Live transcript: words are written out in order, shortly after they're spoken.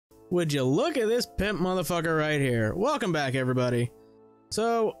Would you look at this pimp motherfucker right here? Welcome back, everybody.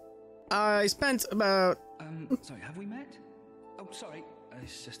 So, I spent about... sorry, have we met? Oh, sorry.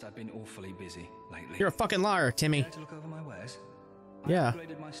 It's just I've been awfully busy lately. You're a fucking liar, Timmy. To look over my wares? Yeah. I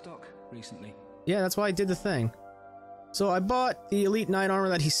upgraded my stock recently. Yeah, that's why I did the thing. So I bought the Elite Knight armor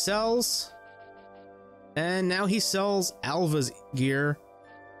that he sells. And now he sells Alva's gear,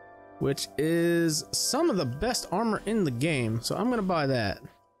 which is some of the best armor in the game. So I'm gonna buy that.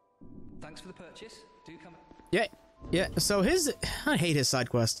 Thanks for the purchase. Do come. Yeah, yeah. So I hate his side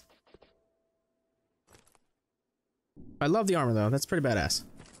quest. I love the armor though. That's pretty badass.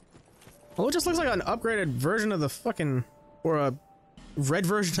 Well, it just looks like an upgraded version of the fucking, or a red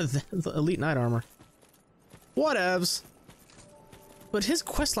version of the Elite Knight armor. Whatevs. But his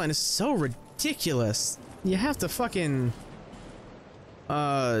questline is so ridiculous. You have to fucking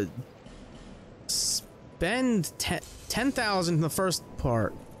spend 10,000 in the first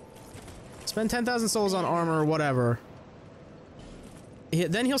part. Spend 10,000 souls on armor or whatever.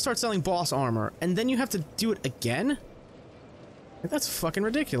 Then he'll start selling boss armor, and then you have to do it again? Like, that's fucking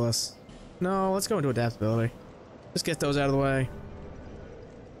ridiculous. No, let's go into adaptability. Just get those out of the way.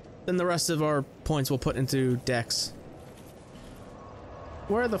 Then the rest of our points we'll put into dex.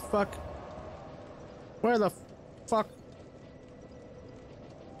 Where the fuck? Where the fuck?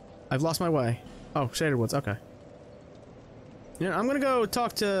 I've lost my way. Oh, Shaded Woods, okay. You know, I'm gonna go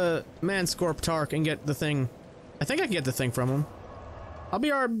talk to Manscorp Tark and get the thing. I think I can get the thing from him. I'll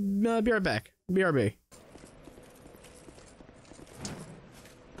be right back. BRB.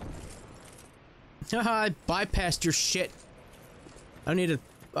 Haha, I bypassed your shit. I don't need to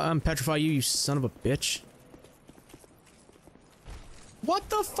petrify you, you son of a bitch. What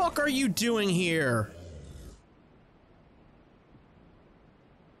the fuck are you doing here?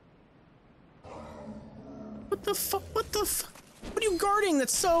 What the fuck? What the fuck? What are you guarding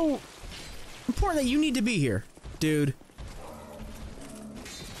that's so important that you need to be here, dude?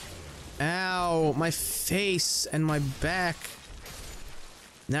 Ow, my face and my back.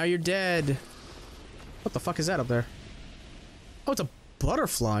 Now you're dead. What the fuck is that up there? Oh, it's a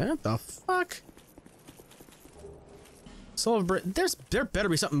butterfly. What the fuck? Soul of there better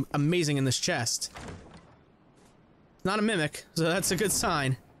be something amazing in this chest. Not a mimic, so that's a good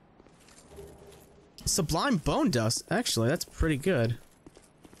sign. Sublime bone dust. Actually, that's pretty good.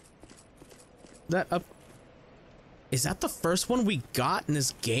 Is that the first one we got in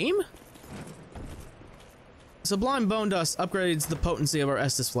this game? Sublime bone dust upgrades the potency of our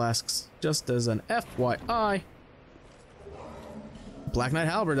Estus flasks. Just as an FYI. Black Knight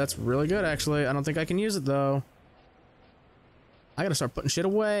Halberd, that's really good actually. I don't think I can use it though. I gotta start putting shit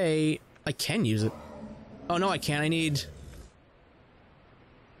away. I can use it. Oh no, I can't. I need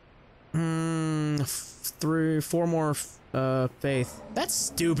 4 more faith. That's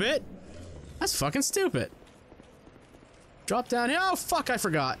stupid. That's fucking stupid. Drop down here. Oh fuck, I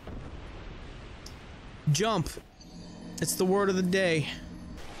forgot. Jump. It's the word of the day.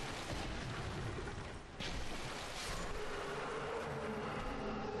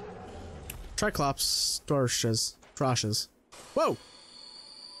 Triclops, Troshes. Whoa!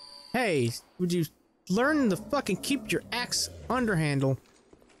 Hey, would you learn to fucking keep your axe under handle?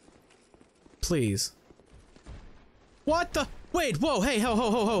 Please. What the? Wait, whoa, hey, ho, ho,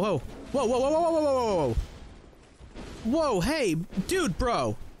 ho, ho, ho. Whoa, whoa, whoa, whoa, whoa, whoa, whoa, whoa. Whoa, hey, dude,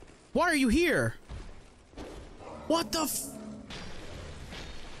 bro. Why are you here? What the f-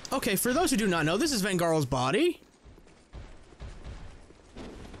 Okay, for those who do not know, this is Vengarl's body.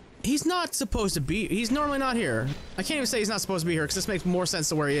 He's not supposed to be- he's normally not here. I can't even say he's not supposed to be here, because this makes more sense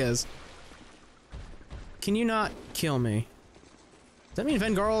to where he is. Can you not kill me? Does that mean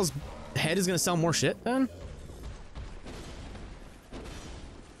Vengarl's head is gonna sell more shit, then?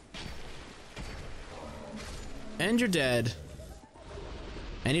 And you're dead.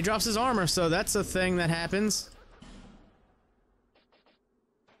 And he drops his armor, so that's a thing that happens.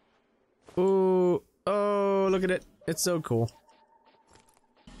 Ooh, oh, look at it. It's so cool.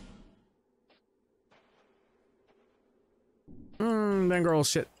 Vengarl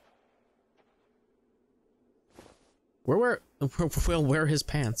shit. We'll wear his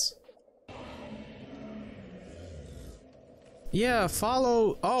pants. Yeah,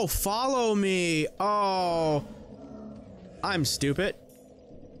 follow. Oh, follow me. Oh, I'm stupid.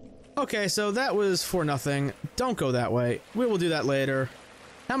 Okay, so that was for nothing. Don't go that way. We will do that later.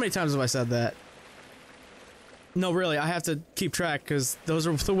 How many times have I said that? No, really, I have to keep track because those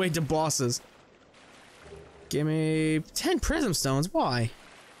are the way to bosses. Give me 10 prism stones. Why?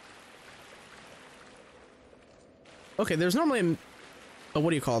 Okay, there's normally a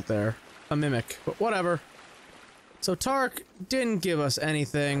what do you call it there? A mimic, but whatever. So Tark didn't give us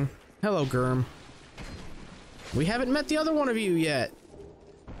anything. Hello, Germ. We haven't met the other one of you yet.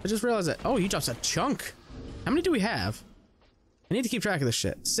 I just realized that. Oh, you dropped a chunk. How many do we have? I need to keep track of this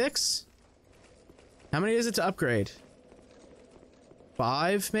shit. 6? How many is it to upgrade?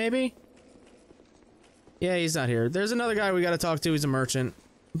 5, maybe? Yeah, he's not here. There's another guy we gotta talk to. He's a merchant.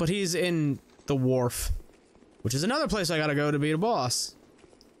 But he's in the wharf. Which is another place I gotta go to beat a boss.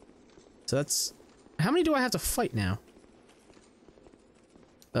 So that's... How many do I have to fight now?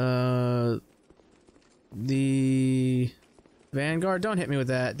 The... Vanguard? Don't hit me with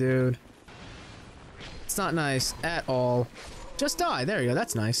that, dude. It's not nice at all. Just die. There you go.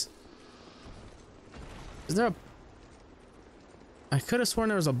 That's nice. Is there a... I could have sworn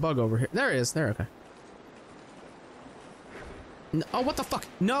there was a bug over here. There it is. There, okay. No, oh, what the fuck?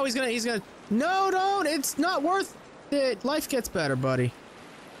 No, he's gonna... No, don't! It's not worth it! Life gets better, buddy.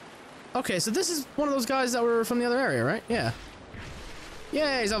 Okay, so this is one of those guys that were from the other area, right? Yeah.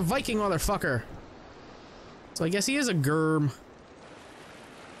 Yeah, he's a Viking motherfucker. So I guess he is a germ.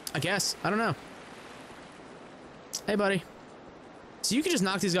 I guess. I don't know. Hey, buddy. So you could just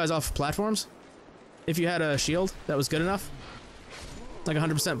knock these guys off platforms? If you had a shield that was good enough? Like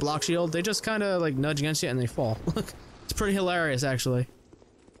 100% block shield. They just kind of like nudge against you and they fall. It's pretty hilarious, actually.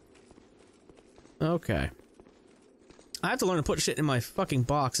 Okay. I have to learn to put shit in my fucking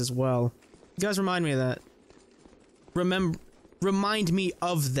box as well. You guys remind me of that. Remind me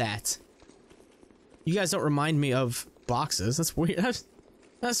of that. You guys don't remind me of boxes. That's weird.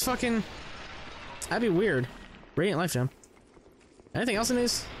 That's fucking... That'd be weird. Radiant Life Gem. Anything else in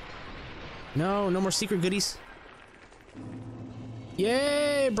these? No, no more secret goodies.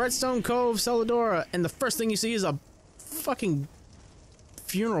 Yay! Brightstone Cove, Celadora. And the first thing you see is a fucking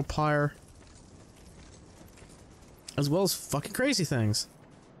funeral pyre. As well as fucking crazy things.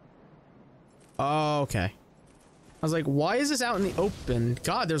 Oh, okay. I was like, why is this out in the open?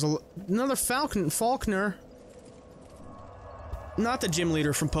 God, there's another Faulkner. Not the gym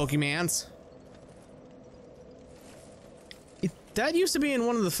leader from Pokemans. That used to be in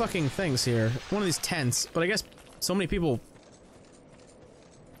one of the fucking things here. One of these tents. But I guess so many people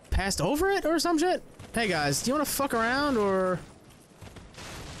passed over it or some shit? Hey guys, do you want to fuck around or...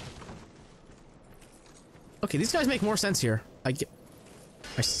 Okay, these guys make more sense here. I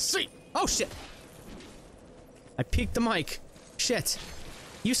see. Oh shit! I peeked the mic. Shit!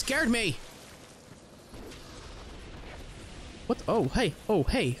 You scared me. What? Oh hey! Oh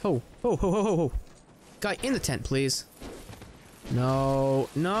hey! Ho! Ho! Ho! Ho! Ho! Ho! Guy in the tent, please. No!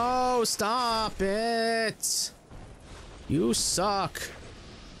 No! Stop it! You suck.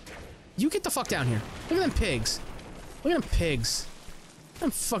 You get the fuck down here. Look at them pigs. Look at them pigs.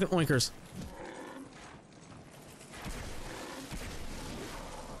 Them fucking oinkers.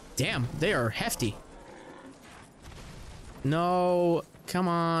 Damn, they are hefty. No, come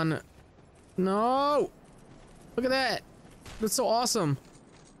on. No! Look at that. That's so awesome.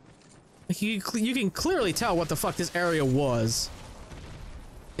 Like you can clearly tell what the fuck this area was.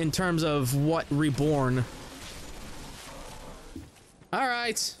 In terms of what Reborn.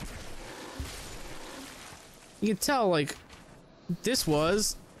 Alright. You can tell, like, this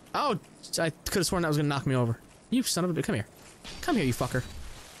was... Oh, I could have sworn that was gonna knock me over. You son of a bitch. Come here. Come here, you fucker.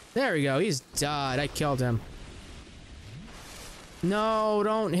 There we go, he's died. I killed him. No,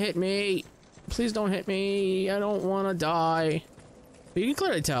 don't hit me. Please don't hit me. I don't want to die. But you can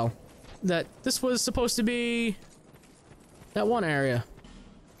clearly tell that this was supposed to be that one area.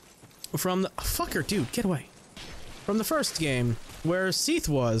 From the... Oh, fucker, dude, get away. From the first game, where Seath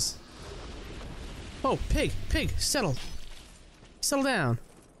was. Oh, pig, pig, settle. Settle down.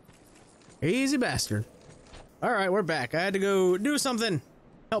 Easy bastard. Alright, we're back. I had to go do something.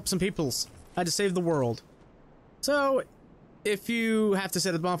 Help some peoples. I had to save the world. So, if you have to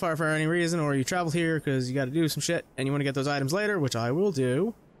set a bonfire for any reason, or you travel here because you got to do some shit, and you want to get those items later, which I will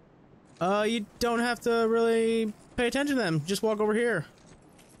do, you don't have to really pay attention to them. Just walk over here.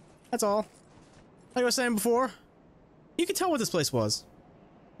 That's all. Like I was saying before, you can tell what this place was.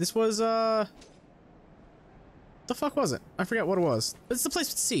 This was, the fuck was it? I forget what it was. It's the place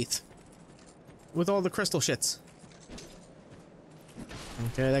with Seath. With all the crystal shits.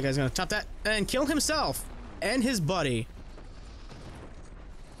 Okay, that guy's gonna chop that and kill himself and his buddy.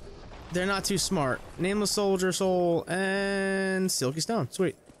 They're not too smart. Nameless Soldier Soul and Silky Stone.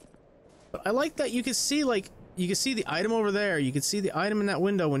 Sweet. But I like that you can see, like, you can see the item over there. You can see the item in that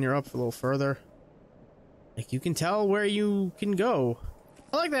window when you're up a little further. Like, you can tell where you can go.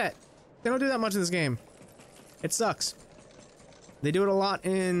 I like that. They don't do that much in this game. It sucks. They do it a lot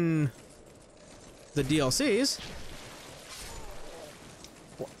in the DLCs.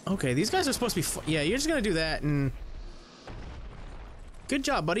 Okay, these guys are supposed to be... Yeah, you're just gonna do that and Good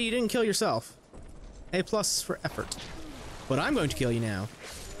job, buddy. You didn't kill yourself. A+ for effort. But I'm going to kill you now.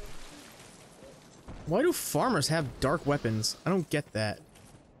 Why do farmers have dark weapons? I don't get that.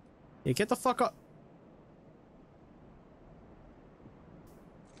 Yeah, get the fuck up.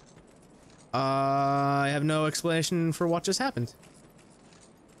 I have no explanation for what just happened.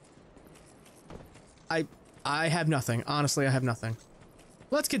 I have nothing. Honestly, I have nothing.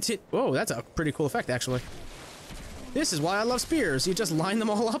 Let's continue. Whoa, that's a pretty cool effect, actually. This is why I love spears. You just line them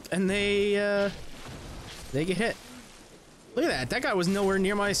all up and they get hit. Look at that. That guy was nowhere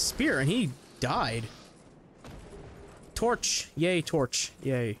near my spear and he died. Torch. Yay, torch.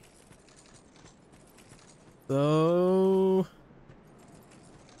 Yay. So...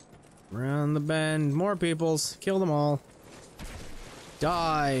 around the bend. More peoples. Kill them all.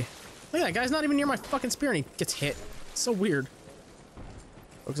 Die. Look at that guy's not even near my fucking spear and he gets hit. It's so weird.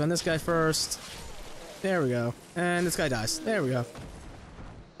 Focus on this guy first. There we go. And this guy dies. There we go.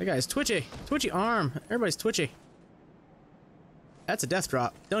 That guy's twitchy. Twitchy arm. Everybody's twitchy. That's a death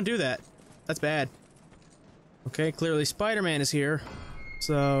drop. Don't do that. That's bad. Okay, clearly Spider-Man is here.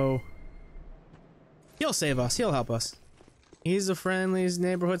 So... he'll save us. He'll help us. He's the friendliest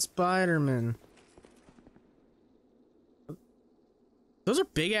neighborhood Spider-Man. Those are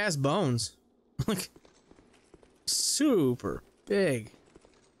big-ass bones. Like, super big.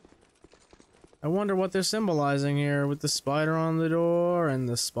 I wonder what they're symbolizing here with the spider on the door and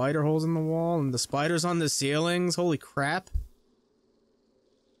the spider holes in the wall and the spiders on the ceilings. Holy crap.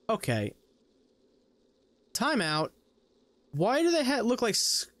 Okay. Time out. Why do they look like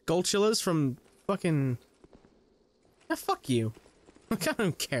Skulltulas from fucking... yeah, fuck you. Like, I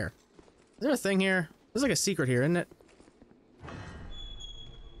don't care. Is there a thing here? There's like a secret here, isn't it?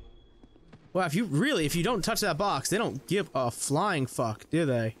 Well, if you don't touch that box, they don't give a flying fuck, do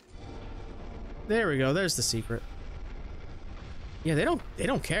they? There we go, there's the secret. Yeah, they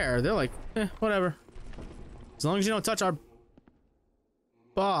don't care. They're like, eh, whatever. As long as you don't touch our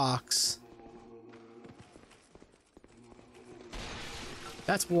box.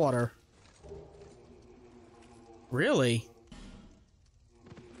 That's water. Really?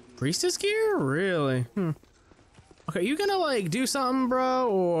 Priestess gear? Really? Okay, you gonna like do something, bro,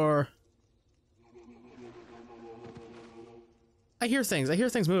 or... I hear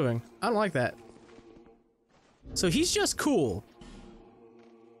things moving. I don't like that. So he's just cool.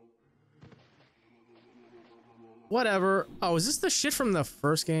 Whatever. Oh, is this the shit from the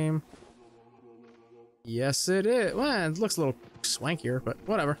first game? Yes, it is. Well, it looks a little swankier, but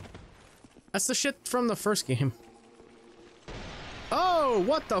whatever. That's the shit from the first game. Oh,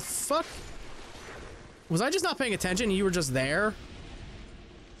 what the fuck? Was I just not paying attention? You were just there?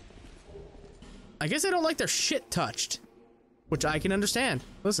 I guess they don't like their shit touched. Which I can understand.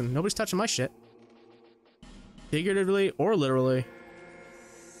 Listen, nobody's touching my shit. Figuratively or literally.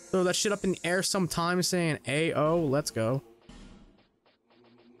 Throw that shit up in the air sometime saying, "Ayo, let's go."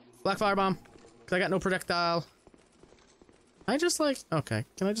 Black firebomb. Cause I got no projectile. I just like, okay.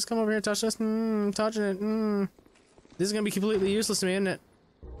 Can I just come over here and touch this? Touching it. This is gonna be completely useless to me, isn't it?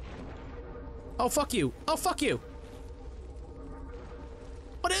 Oh, fuck you. Oh, fuck you.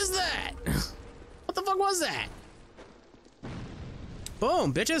 What is that? What the fuck was that?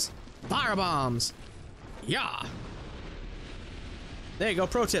 Boom, bitches. Fire bombs. Yeah. There you go.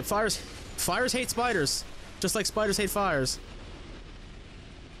 Pro tip. Fires hate spiders. Just like spiders hate fires.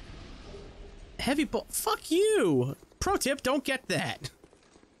 Heavy ball. Fuck you. Pro tip. Don't get that.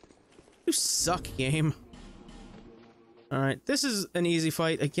 You suck, game. Alright. This is an easy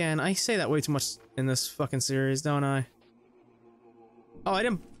fight. Again, I say that way too much in this fucking series, don't I? Oh, I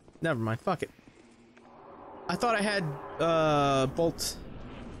didn't... never mind. Fuck it. I thought I had, bolt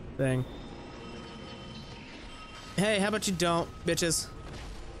thing. Hey, how about you don't, bitches?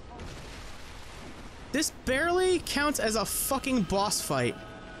 This barely counts as a fucking boss fight.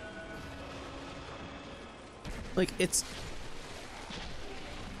 Like, it's...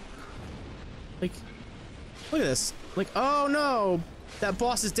 like... look at this. Like, oh no! That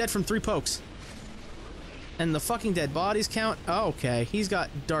boss is dead from 3 pokes. And the fucking dead bodies count? Oh, okay, he's got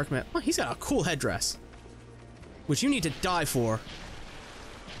dark metal. Well, he's got a cool headdress. Which you need to die for.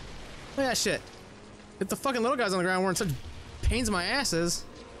 Look at that shit. If the fucking little guys on the ground weren't such pains in my asses,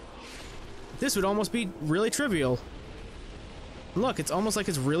 this would almost be really trivial. Look, it's almost like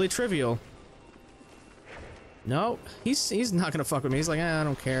it's really trivial. No, he's not gonna fuck with me. He's like, I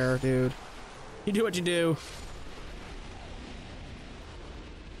don't care, dude. You do what you do.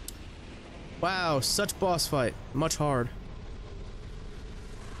 Wow, such boss fight. Much hard.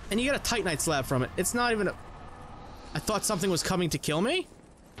 And you get a Titanite slab from it. It's not even a... I thought something was coming to kill me?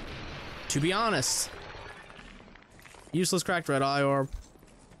 To be honest. Useless cracked red eye orb.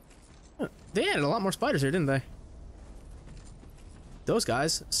 They added a lot more spiders here, didn't they? Those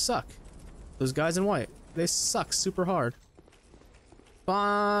guys suck. Those guys in white. They suck super hard.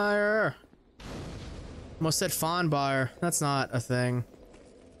 Fire! Almost said fawn buyer. That's not a thing.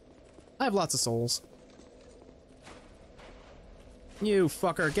 I have lots of souls. You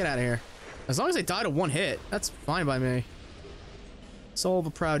fucker, get out of here. As long as they die to one hit, that's fine by me. Soul of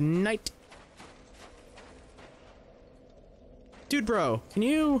a proud knight. Dude, bro, can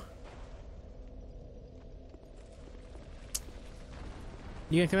you...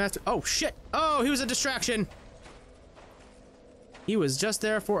 You gonna come after... Oh, shit! Oh, he was a distraction! He was just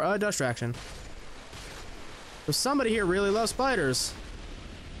there for a distraction. So somebody here really loves spiders.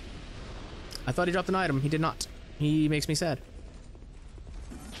 I thought he dropped an item. He did not. He makes me sad.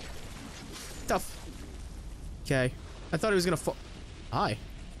 Tough. Okay. I thought he was gonna fall. Hi.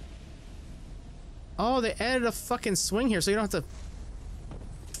 Oh, they added a fucking swing here so you don't have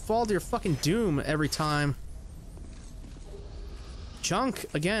to fall to your fucking doom every time. Chunk,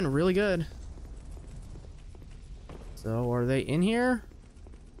 again, really good. So, are they in here?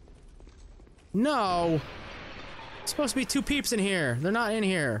 No! Supposed to be two peeps in here. They're not in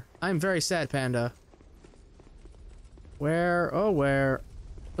here. I'm very sad, Panda. Where? Oh, where?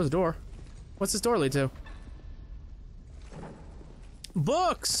 There's a door. What's this door lead to?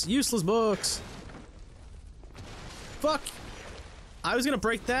 Books! Useless books! Fuck! I was gonna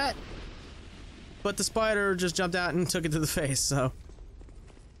break that, but the spider just jumped out and took it to the face, so...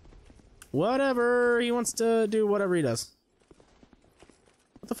 Whatever, he wants to do whatever he does.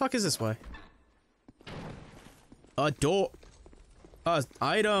 What the fuck is this way? A door.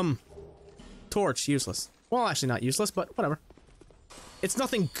 Item. Torch, useless. Well, actually not useless, but whatever. It's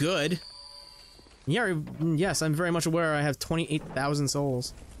nothing good. Yeah, yes, I'm very much aware I have 28,000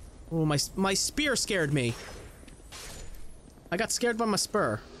 souls. Oh, my spear scared me. I got scared by my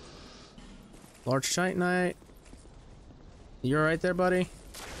spur. Large Titanite. You're right there, buddy?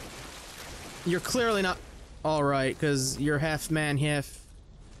 You're clearly not alright, because you're half man, half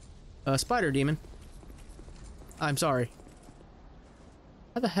spider demon. I'm sorry.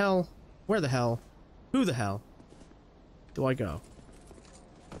 How the hell? Where the hell? Who the hell do I go?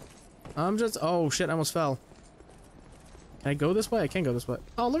 I'm just... Oh shit, I almost fell. Can I go this way? I can't go this way.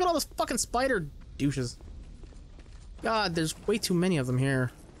 Oh, look at all those fucking spider douches. God, there's way too many of them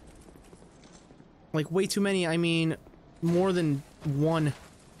here. Like, way too many, I mean, more than one.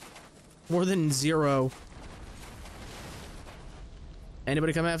 More than zero.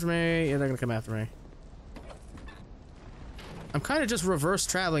 Anybody come after me? Yeah, they're gonna come after me. I'm kind of just reverse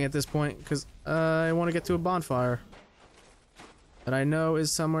traveling at this point, because I want to get to a bonfire. That I know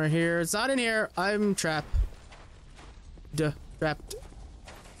is somewhere here. It's not in here! I'm trapped. Trapped.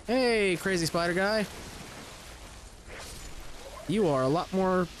 Hey, crazy spider guy. You are a lot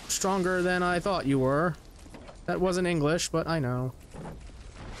more stronger than I thought you were. That wasn't English, but I know.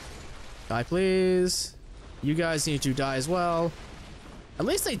 Die, please. You guys need to die as well. At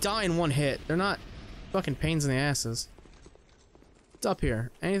least they die in one hit. They're not fucking pains in the asses. What's up here?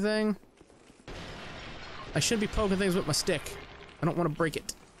 Anything? I shouldn't be poking things with my stick. I don't want to break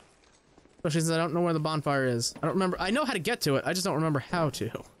it. Especially since I don't know where the bonfire is. I don't remember. I know how to get to it. I just don't remember how to.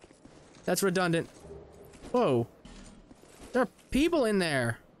 That's redundant. Whoa. There are people in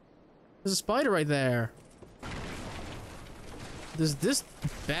there. There's a spider right there. There's this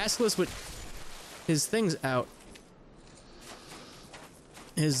basilisk with his things out.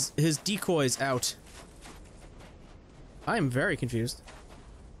 His decoys out. I am very confused.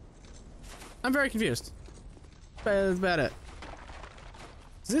 I'm very confused. That's about it.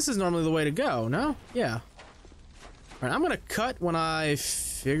 This is normally the way to go, no? Yeah. Alright, I'm gonna cut when I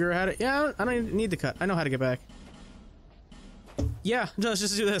figure out how to... Yeah, I don't even need to cut. I know how to get back. Yeah, let's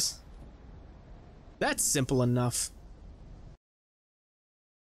just do this. That's simple enough.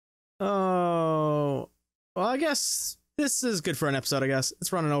 Oh... Well, I guess this is good for an episode, I guess.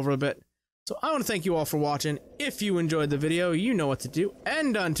 It's running over a bit. So I want to thank you all for watching. If you enjoyed the video, you know what to do.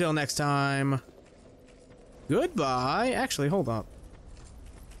 And until next time... Goodbye. Actually, hold up.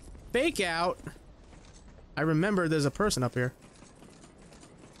 Fake out. I remember there's a person up here.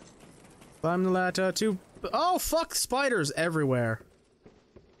 Climb the ladder to... Oh, fuck, spiders everywhere.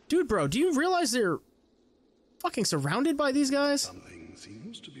 Dude, bro, do you realize they're fucking surrounded by these guys? Something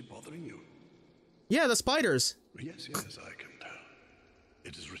seems to be bothering you. Yeah, the spiders. Yes, I can tell.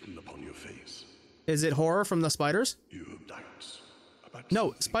 It is written upon your face. Is it horror from the spiders? You have doubts about No,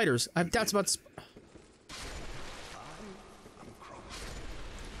 something. spiders. I have doubts about the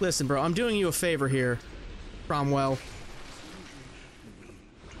Listen, bro, I'm doing you a favor here, Cromwell.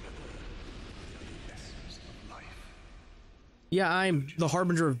 Yeah, I'm the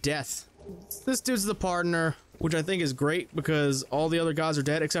harbinger of death. This dude's the partner, which I think is great because all the other gods are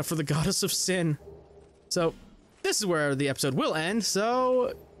dead except for the goddess of sin. So, this is where the episode will end,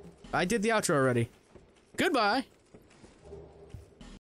 so I did the outro already. Goodbye!